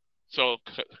different. So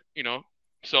Right.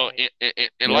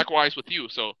 and Yep. likewise with you.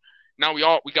 So now we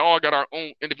all got our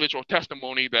own individual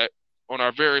testimony that on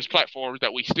our various platforms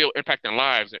that we still impacting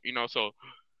lives. So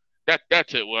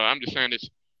that's it. Well, I'm just saying this.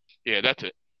 Yeah, that's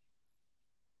it.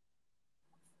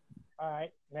 All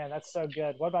right, man, that's so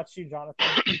good. What about you,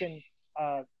 Jonathan? You can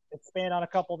expand on a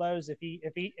couple of those if he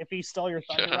stole your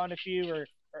thunder on a few, or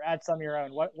add some of your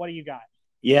own. What do you got?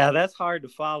 Yeah, that's hard to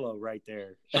follow right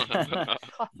there.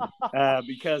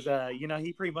 Because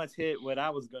he pretty much hit what I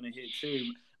was going to hit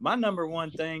too. My number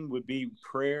one thing would be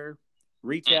prayer.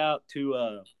 Reach out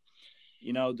to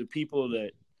the people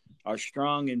that are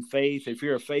strong in faith. If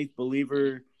you're a faith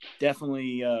believer,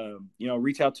 definitely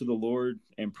reach out to the Lord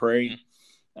and pray.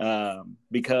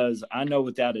 Because I know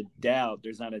without a doubt,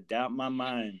 there's not a doubt in my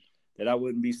mind that I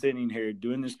wouldn't be sitting here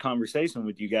doing this conversation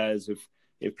with you guys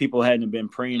if people hadn't been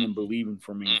praying and believing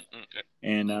for me.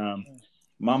 And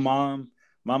my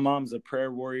mom's a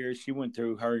prayer warrior. She went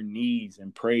through her knees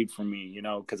and prayed for me,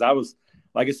 because I was,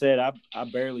 like I said, I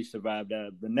barely survived.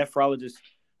 The nephrologist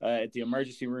at the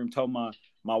emergency room told my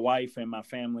wife and my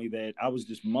family that I was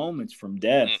just moments from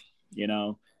death,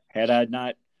 had I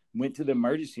not went to the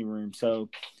emergency room. So,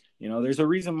 there's a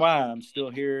reason why I'm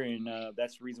still here, and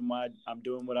that's the reason why I'm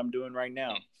doing what I'm doing right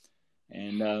now.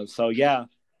 And so, yeah,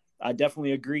 I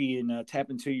definitely agree. And tap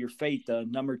into your faith.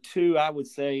 Number two, I would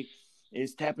say,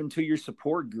 is tap into your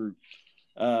support group.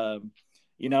 If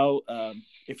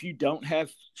you don't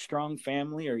have strong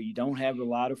family or you don't have a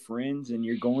lot of friends and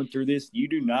you're going through this, you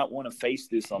do not want to face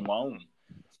this alone.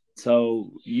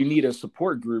 So you need a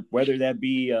support group, whether that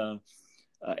be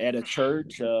at a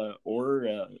church or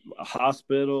a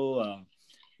hospital.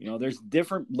 There's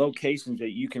different locations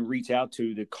that you can reach out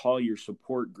to call your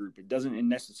support group. It doesn't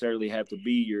necessarily have to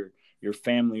be your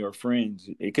family or friends.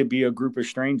 It could be a group of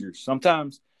strangers.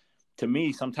 Sometimes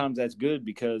that's good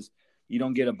because you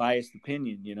don't get a biased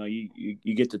opinion.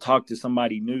 You get to talk to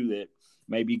somebody new that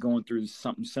may be going through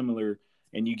something similar,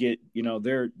 and you get,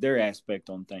 their aspect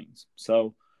on things.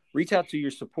 So reach out to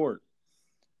your support.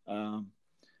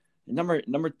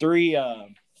 Number three, I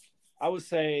would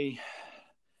say,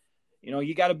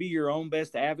 you got to be your own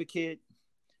best advocate.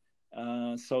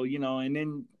 And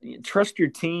then trust your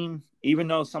team, even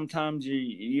though sometimes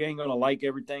you ain't going to like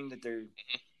everything that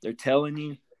they're telling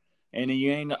you. And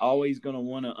you ain't always going to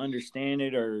want to understand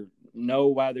it or know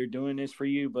why they're doing this for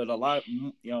you. But a lot,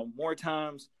 more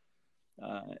times,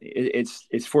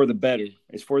 it's for the better.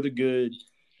 It's for the good.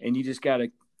 And you just got to,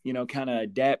 kind of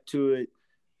adapt to it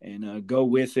and go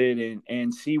with it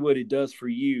and see what it does for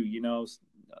you.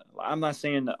 I'm not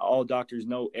saying that all doctors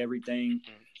know everything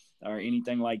or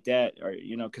anything like that, or,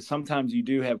 because sometimes you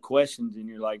do have questions and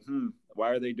you're like,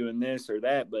 why are they doing this or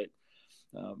that? But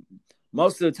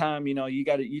most of the time,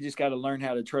 you just got to learn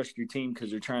how to trust your team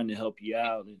because they're trying to help you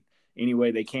out in any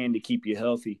way they can to keep you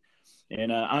healthy.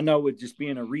 And I know with just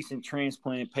being a recent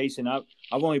transplant patient, I've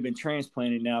only been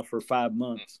transplanted now for 5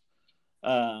 months.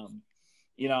 I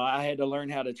had to learn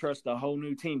how to trust a whole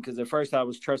new team, because at first I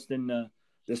was trusting the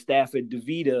staff at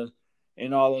DaVita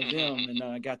and all of them, and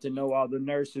I got to know all the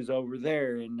nurses over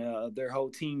there and their whole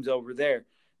teams over there.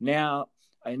 Now,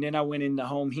 and then I went into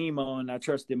home hemo, and I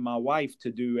trusted my wife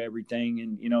to do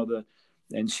everything,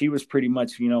 and she was pretty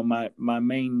much my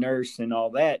main nurse and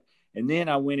all that. And then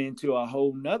I went into a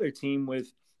whole nother team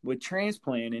with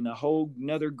transplant and a whole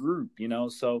nother group,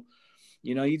 so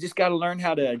you just got to learn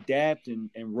how to adapt and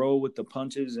roll with the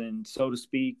punches, and so to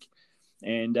speak.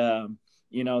 And,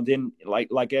 then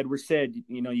like Edward said,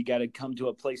 you got to come to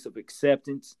a place of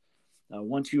acceptance.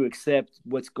 Once you accept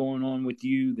what's going on with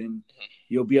you, then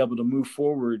you'll be able to move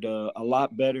forward a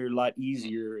lot better, a lot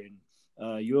easier.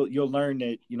 And you'll learn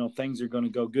that, things are going to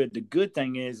go good. The good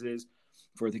thing is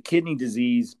for the kidney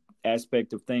disease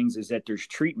aspect of things is that there's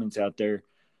treatments out there.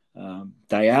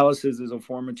 Dialysis is a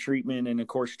form of treatment, and of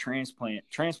course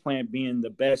transplant being the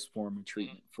best form of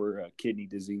treatment for kidney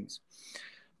disease.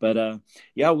 But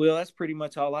yeah, Will, that's pretty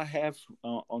much all I have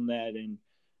on that. And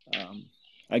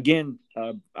again,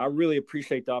 I really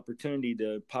appreciate the opportunity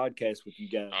to podcast with you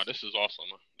guys. Oh, this is awesome.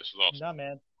 No,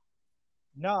 man.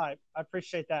 No, I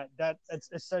appreciate that.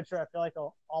 It's so true. I feel like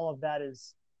all of that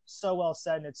is so well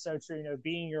said, and it's so true.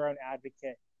 Being your own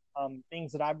advocate.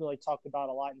 Things that I've really talked about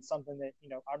a lot, and something that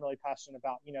I'm really passionate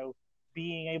about.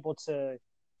 Being able to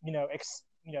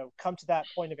come to that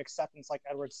point of acceptance, like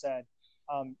Edward said.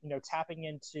 Tapping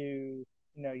into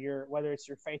your, whether it's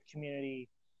your faith community,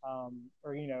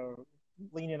 or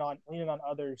leaning on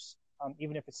others,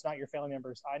 even if it's not your family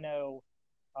members. I know,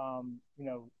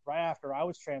 right after I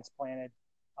was transplanted,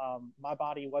 my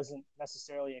body wasn't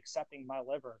necessarily accepting my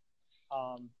liver,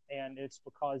 and it's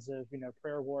because of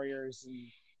prayer warriors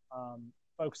and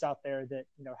folks out there that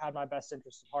had my best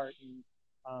interest at heart,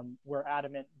 and were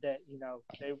adamant that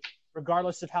they,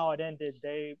 regardless of how it ended,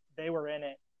 they were in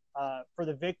it for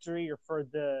the victory, or for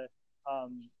the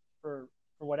for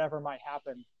whatever might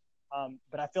happen.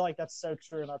 But I feel like that's so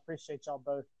true, and I appreciate y'all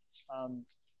both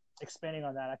expanding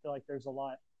on that. I feel like there's a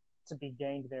lot to be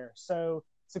gained there. So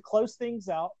to close things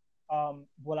out,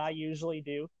 what I usually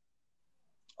do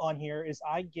on here is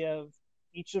I give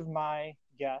each of my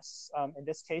guests, in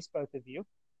this case both of you,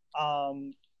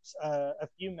 a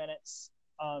few minutes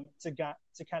to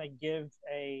kind of give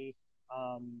a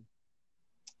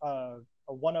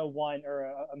 101 or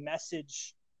a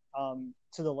message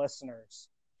to the listeners.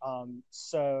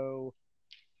 So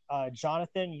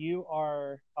Jonathan, you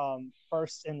are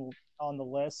first on the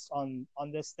list on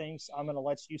this thing, so I'm going to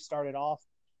let you start it off,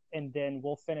 and then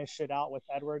we'll finish it out with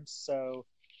Edwards. So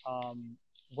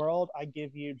world, I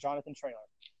give you Jonathan Traylor.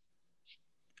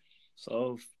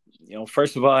 So,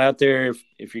 first of all, out there,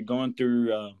 if you're going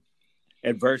through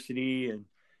adversity and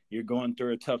you're going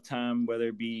through a tough time, whether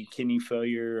it be kidney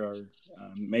failure or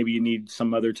maybe you need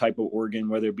some other type of organ,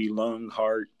 whether it be lung,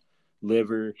 heart,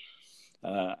 liver,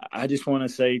 I just want to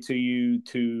say to you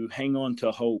to hang on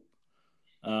to hope.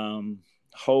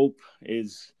 Hope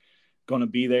is going to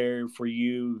be there for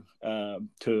you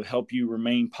to help you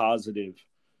remain positive.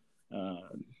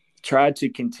 Try to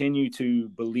continue to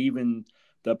believe in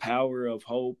the power of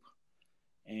hope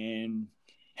and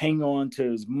hang on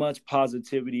to as much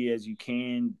positivity as you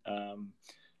can.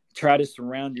 Try to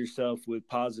surround yourself with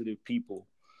positive people.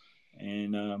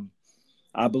 And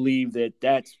I believe that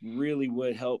that's really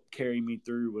what helped carry me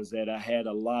through, was that I had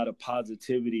a lot of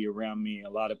positivity around me, a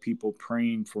lot of people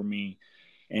praying for me.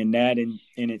 And that in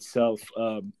itself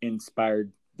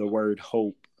inspired the word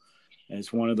hope. And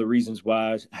it's one of the reasons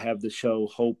why I have the show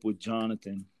Hope with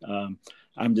Jonathan.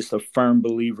 I'm just a firm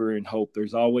believer in hope.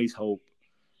 There's always hope.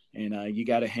 And you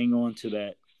got to hang on to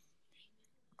that.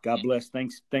 God bless.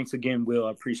 Thanks again, Will.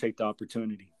 I appreciate the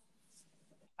opportunity.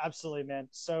 Absolutely, man.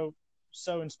 So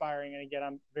inspiring. And again,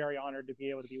 I'm very honored to be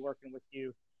able to be working with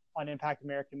you on Impact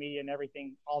America Media and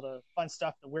everything, all the fun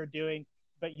stuff that we're doing.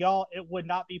 But y'all, it would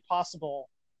not be possible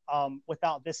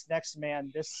without this next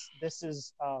man. This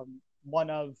is one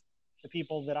of the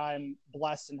people that I'm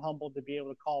blessed and humbled to be able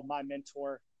to call my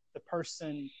mentor, the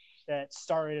person that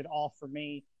started it all for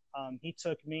me. He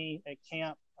took me at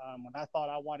camp when I thought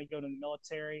I wanted to go to the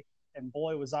military, and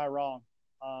boy, was I wrong.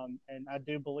 And I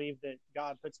do believe that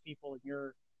God puts people in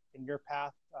your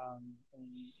path and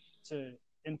to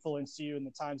influence you in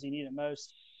the times you need it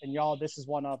most. And y'all, this is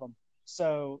one of them.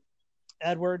 So,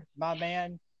 Edward, my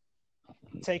man,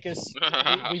 take us.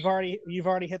 You've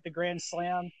already hit the grand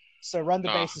slam. So run the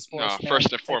bases for us, man.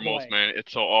 First and foremost, man,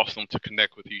 it's so awesome to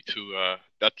connect with you too.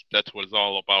 That's what it's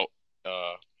all about.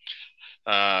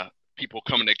 People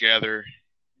coming together,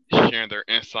 sharing their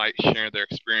insights, sharing their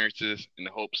experiences in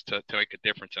the hopes to make a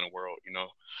difference in the world.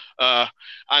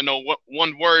 I know what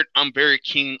one word I'm very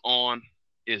keen on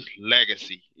is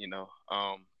legacy.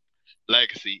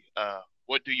 Legacy.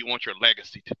 What do you want your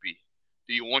legacy to be?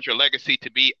 Do you want your legacy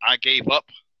to be I gave up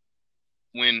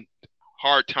when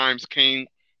hard times came,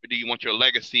 or do you want your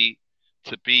legacy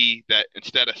to be that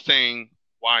instead of saying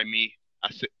why me,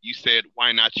 you said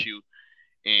why not you,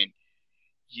 and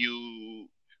you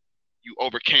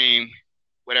overcame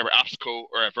whatever obstacle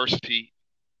or adversity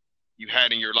you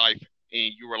had in your life,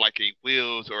 and you were like a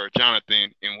Wills or a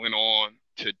Jonathan, and went on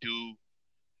to do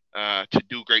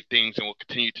great things, and will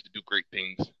continue to do great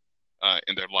things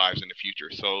in their lives in the future.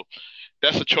 So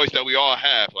that's a choice that we all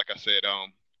have. Like I said,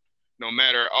 no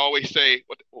matter, I always say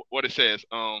what it says.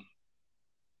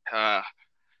 Uh,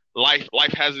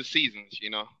 life has its seasons.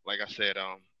 Like I said,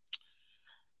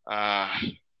 uh,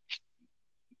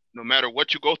 no matter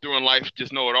what you go through in life,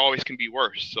 just know it always can be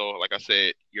worse. So, like I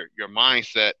said, your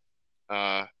mindset,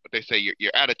 what they say,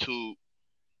 your attitude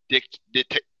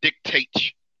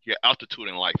dictates your altitude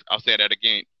in life. I'll say that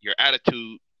again. Your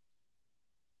attitude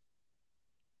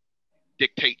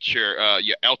dictates your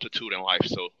altitude in life.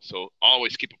 So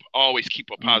always keep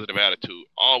a positive attitude.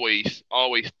 Always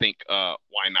think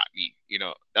why not me?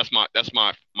 That's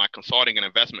my consulting and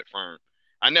investment firm.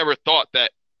 I never thought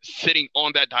that sitting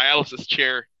on that dialysis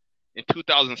chair in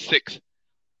 2006,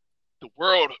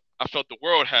 I felt the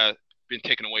world had been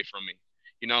taken away from me.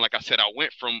 Like I said, I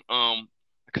went from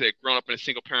like I said, growing up in a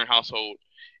single parent household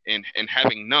and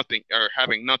having nothing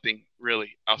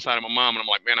really outside of my mom. And I'm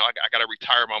like, man, I got to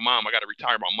retire my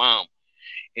mom.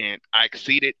 And I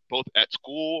exceeded both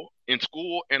in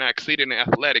school, and I exceeded in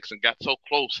athletics, and got so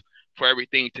close for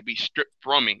everything to be stripped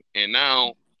from me. And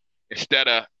now, instead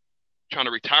of trying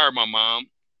to retire my mom,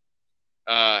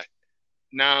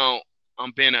 now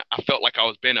I felt like I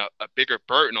was being a bigger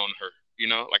burden on her,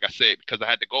 like I said, because I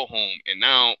had to go home. And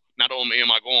now, not only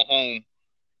am I going home,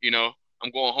 I'm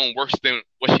going home worse than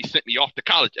what she sent me off to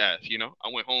college as. I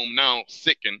went home now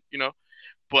sick, and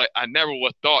but I never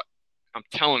would have thought, I'm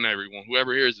telling everyone,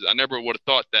 whoever hears this, I never would have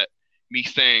thought that me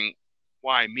saying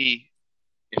why me,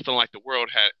 and feeling like the world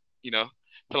had,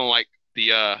 feeling like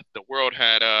the world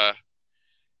had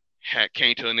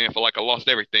came to an end, for like I lost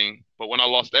everything. But when I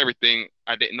lost everything,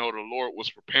 I didn't know the Lord was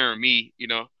preparing me,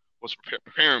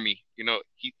 preparing me.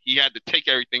 He had to take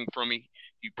everything from me.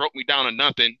 He broke me down to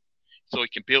nothing so he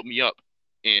can build me up.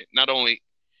 And not only,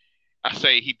 I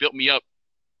say he built me up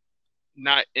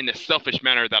not in the selfish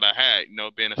manner that I had,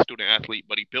 being a student athlete,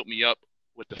 but he built me up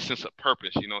with a sense of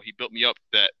purpose. He built me up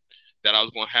that I was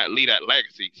going to leave that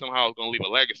legacy. Somehow I was going to leave a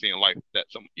legacy in life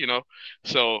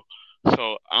so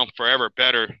I'm forever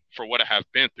better for what I have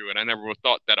been through. And I never would have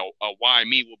thought that a why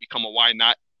me will become a why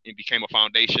not, and became a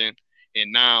foundation.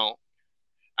 And now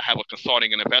I have a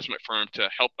consulting and investment firm to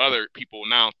help other people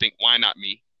now think why not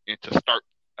me, and to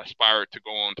aspire to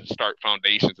go on to start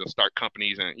foundations and start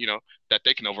companies, and that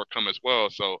they can overcome as well.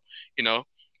 So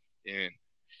and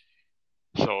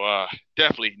so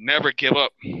definitely never give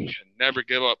up.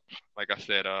 Like I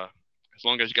said, as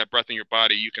long as you got breath in your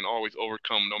body, you can always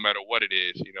overcome no matter what it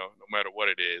is.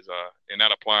 And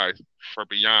that applies for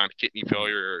beyond kidney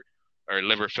failure or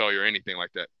liver failure or anything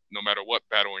like that. No matter what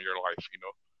battle in your life,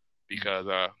 because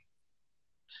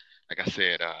like I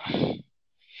said,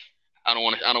 I don't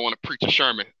want to preach a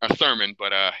sermon,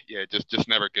 but yeah, just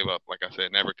never give up. Like I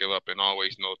said, never give up, and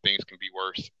always know things can be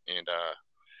worse, and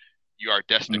you are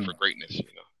destined for greatness.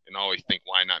 And always think,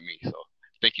 why not me? So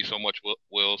thank you so much,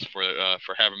 Wills, for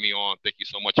having me on. Thank you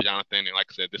so much, Jonathan. And like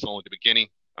I said, this is only the beginning,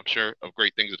 I'm sure, of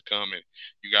great things to come. And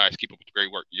you guys keep up with the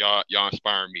great work. Y'all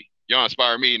inspire me. Y'all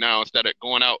inspire me now. Instead of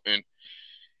going out and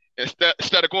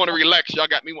instead of going to relax, y'all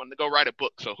got me wanting to go write a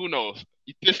book. So who knows?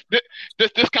 This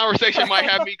conversation might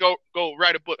have me go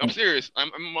write a book. I'm serious.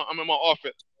 I'm in my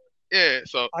office. Yeah.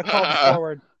 So I called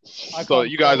forward. So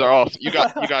you guys are awesome. You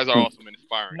guys are awesome and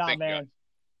inspiring. Nah, Thank man. you guys.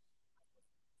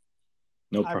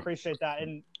 No problem. I appreciate that.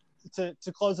 And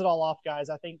to close it all off, guys,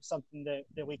 I think something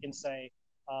that we can say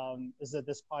is that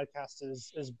this podcast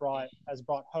has brought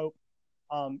hope.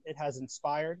 It has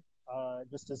inspired,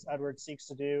 just as Edward seeks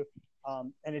to do,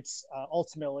 and it's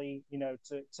ultimately,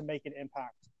 to make an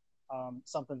impact.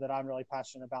 Something that I'm really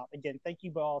passionate about. Again, thank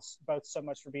you both so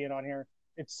much for being on here.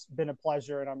 It's been a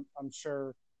pleasure, and I'm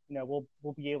sure we'll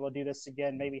be able to do this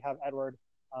again. Maybe have Edward,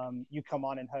 you come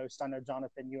on and host. I know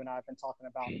Jonathan, you and I have been talking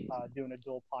about doing a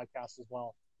dual podcast as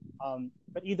well.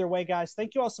 But either way, guys,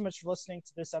 thank you all so much for listening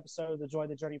to this episode of the Joy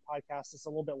the Journey podcast. It's a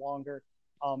little bit longer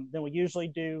than we usually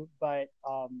do, but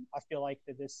I feel like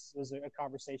that this was a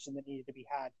conversation that needed to be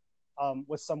had.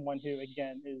 with someone who,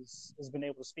 again, has been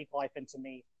able to speak life into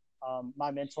me.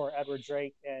 My mentor, Edward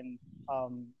Drake, and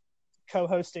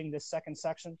co-hosting this second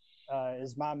section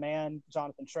is my man,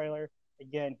 Jonathan Traylor.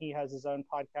 Again, he has his own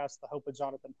podcast, the Hope with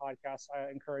Jonathan podcast.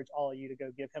 I encourage all of you to go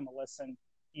give him a listen.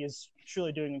 He is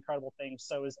truly doing incredible things.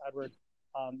 So is Edward.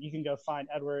 You can go find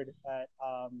Edward at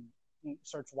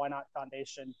search Why Not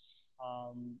Foundation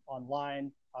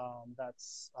online.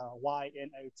 That's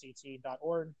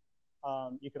ynott.org.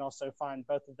 You can also find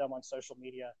both of them on social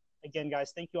media. Again,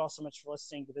 guys, thank you all so much for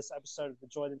listening to this episode of the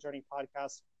Joy the Journey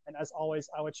podcast. And as always,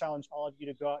 I would challenge all of you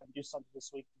to go out and do something this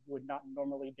week you would not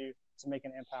normally do to make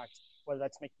an impact, whether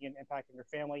that's making an impact in your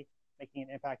family, making an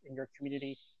impact in your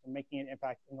community, and making an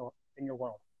impact in your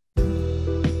world.